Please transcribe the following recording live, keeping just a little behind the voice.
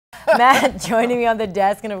Matt joining me on the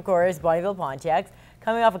desk, and of course, Bonnyville Pontiacs,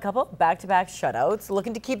 coming off a couple back-to-back shutouts,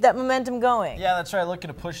 looking to keep that momentum going. Yeah, that's right. Looking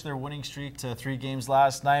to push their winning streak to 3 games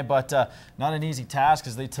last night, but not an easy task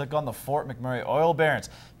as they took on the Fort McMurray Oil Barons.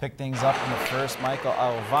 Picked things up in the first. Michael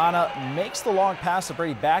Alvana makes the long pass to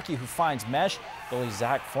Brady Backey, who finds Mesh. Goalie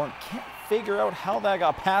Zach Form can't figure out how that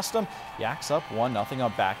got past him. Yaks up 1-0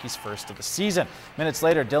 on Backey's first of the season. Minutes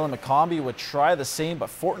later, Dylan McCombie would try the same, but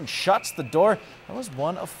Fortin shuts the door. That was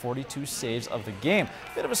one of 42 saves of the game.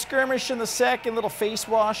 Bit of a skirmish in the second, little face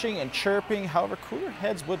washing and chirping. However, cooler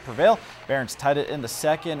heads would prevail. Barons tied it in the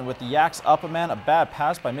second with the Yaks up a man. A bad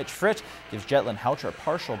pass by Mitch Fritsch gives Jetlin Houcher a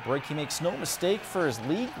partial break. He makes no mistake for his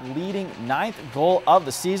league-leading 9th goal of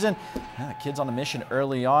the season. And the kids on a mission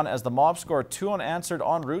early on as the Mob score 2 unanswered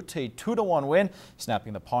en route to a 2-1 win,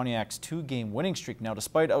 snapping the Pontiacs' 2-game winning streak. Now,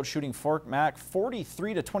 despite outshooting Fort Mac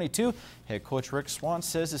 43-22, head coach Rick Swan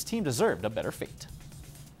says his team deserved a better fate.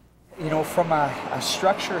 You know, from a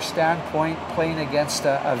structure standpoint, playing against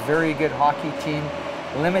a very good hockey team,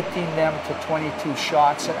 limiting them to 22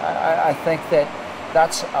 shots, I think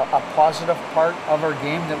that's a positive part of our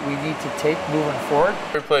game that we need to take moving forward.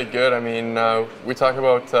 We played good. I mean, we talk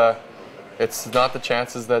about it's not the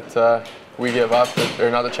chances that we give up, or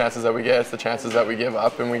not the chances that we get, it's the chances that we give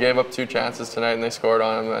up. And we gave up 2 chances tonight and they scored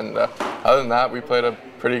on them. And other than that, we played a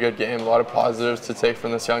pretty good game. A lot of positives to take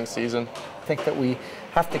from this young season. I think that we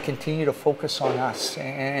have to continue to focus on us.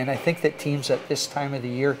 And I think that teams at this time of the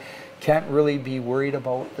year can't really be worried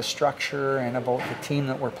about the structure and about the team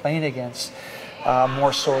that we're playing against.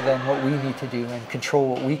 More so than what we need to do and control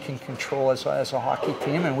what we can control as a hockey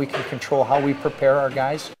team, and we can control how we prepare our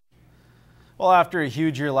guys. Well, after a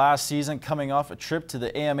huge year last season, coming off a trip to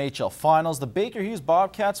the AMHL Finals, the Baker Hughes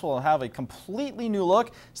Bobcats will have a completely new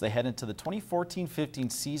look as they head into the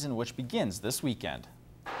 2014-15 season, which begins this weekend.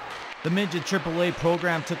 The Midget AAA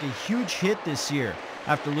program took a huge hit this year.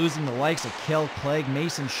 After losing the likes of Kel Clegg,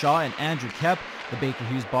 Mason Shaw, and Andrew Kep, the Baker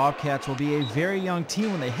Hughes Bobcats will be a very young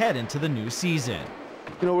team when they head into the new season.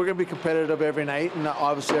 You know, we're going to be competitive every night, and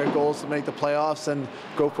obviously our goal is to make the playoffs and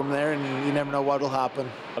go from there, and you never know what will happen.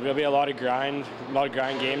 There'll be a lot of grind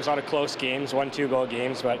games, a lot of close games, 1-2 goal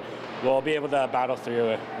games, but we'll be able to battle through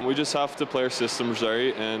it. We just have to play our systems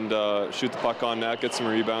right and shoot the puck on net, get some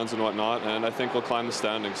rebounds and whatnot, and I think we'll climb the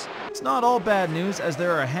standings. It's not all bad news, as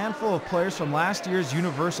there are a handful of players from last year's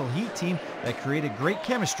Universal Heat team that created great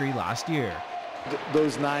chemistry last year.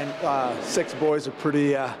 Those 6 boys are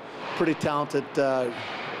pretty talented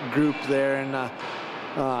group there,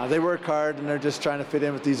 and they work hard, and they're just trying to fit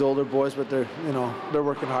in with these older boys, but they're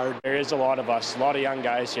working hard. There is a lot of us, a lot of young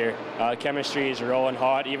guys here. Chemistry is rolling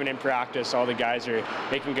hot. Even in practice, all the guys are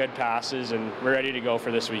making good passes, and we're ready to go for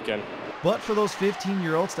this weekend. But for those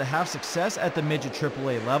 15-year-olds to have success at the Midget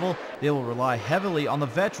AAA level, they will rely heavily on the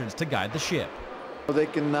veterans to guide the ship. They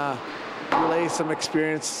can relay some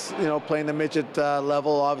experience, you know, playing the midget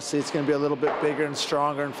level. Obviously, it's going to be a little bit bigger and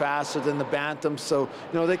stronger and faster than the bantam, so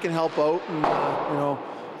you know they can help out, and you know,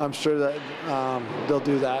 I'm sure that they'll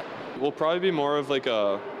do that. We'll probably be more of like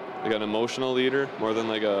an emotional leader more than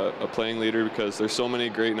like a playing leader, because there's so many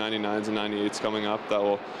great 99s and 98s coming up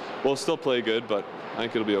that we'll still play good, but I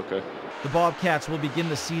think it'll be okay. The Bobcats will begin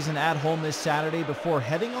the season at home this Saturday before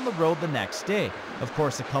heading on the road the next day. Of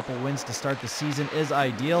course, a couple wins to start the season is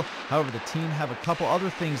ideal. However, the team have a couple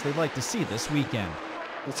other things they'd like to see this weekend.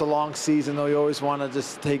 It's a long season, though. You always want to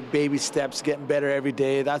just take baby steps, getting better every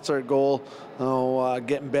day. That's our goal,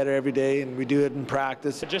 getting better every day, and we do it in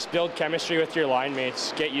practice. Just build chemistry with your line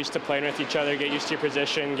mates, get used to playing with each other, get used to your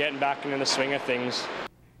position, getting back into the swing of things.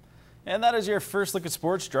 And that is your first look at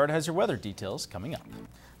sports. Gerard has your weather details coming up.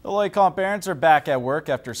 The Lloydminster Barons are back at work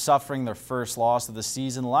after suffering their first loss of the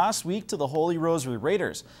season last week to the Holy Rosary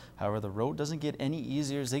Raiders. However, the road doesn't get any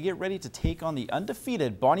easier as they get ready to take on the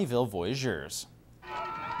undefeated Bonnyville Voyageurs.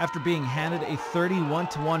 After being handed a 31-1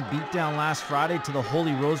 beatdown last Friday to the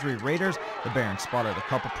Holy Rosary Raiders, the Barons spotted a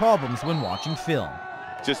couple problems when watching film.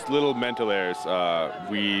 Just little mental errors.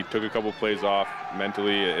 We took a couple plays off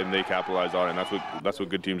mentally, and they capitalized on it, and that's what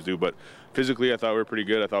good teams do. But physically, I thought we were pretty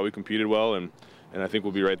good. I thought we competed well, and I think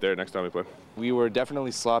we'll be right there next time we play. We were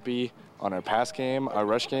definitely sloppy on our pass game. Our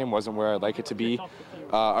rush game wasn't where I'd like it to be.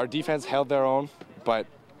 Our defense held their own, but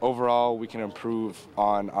overall, we can improve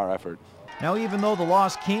on our effort. Now, even though the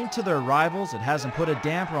loss came to their rivals, it hasn't put a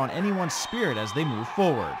damper on anyone's spirit as they move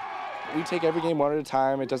forward. We take every game one at a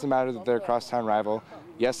time. It doesn't matter that they're a crosstown rival.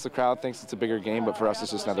 Yes, the crowd thinks it's a bigger game, but for us,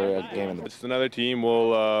 it's just another game in the. It's another team.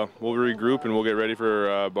 We'll regroup and we'll get ready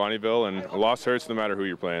for Bonnyville. And a loss hurts no matter who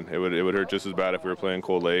you're playing. It would hurt just as bad if we were playing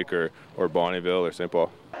Cold Lake or Bonnyville or St.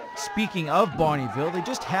 Paul. Speaking of Bonnyville, they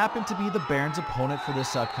just happen to be the Barons' opponent for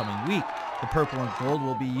this upcoming week. The Purple and Gold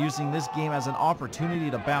will be using this game as an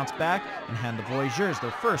opportunity to bounce back and hand the Voyageurs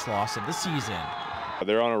their first loss of the season.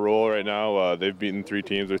 They're on a roll right now. They've beaten 3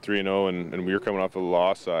 teams. They're 3-0, and we're coming off of a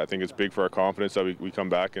loss. I think it's big for our confidence that we come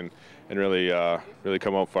back and really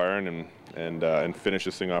come out firing and finish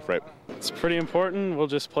this thing off right. It's pretty important. We'll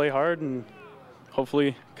just play hard and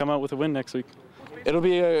hopefully come out with a win next week. It'll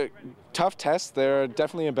be a tough test. They're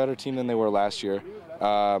definitely a better team than they were last year.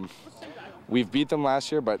 We've beat them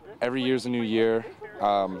last year, but every year's a new year.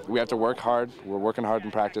 We have to work hard. We're working hard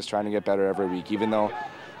in practice, trying to get better every week. Even though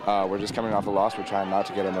we're just coming off a loss, we're trying not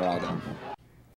to get them around them.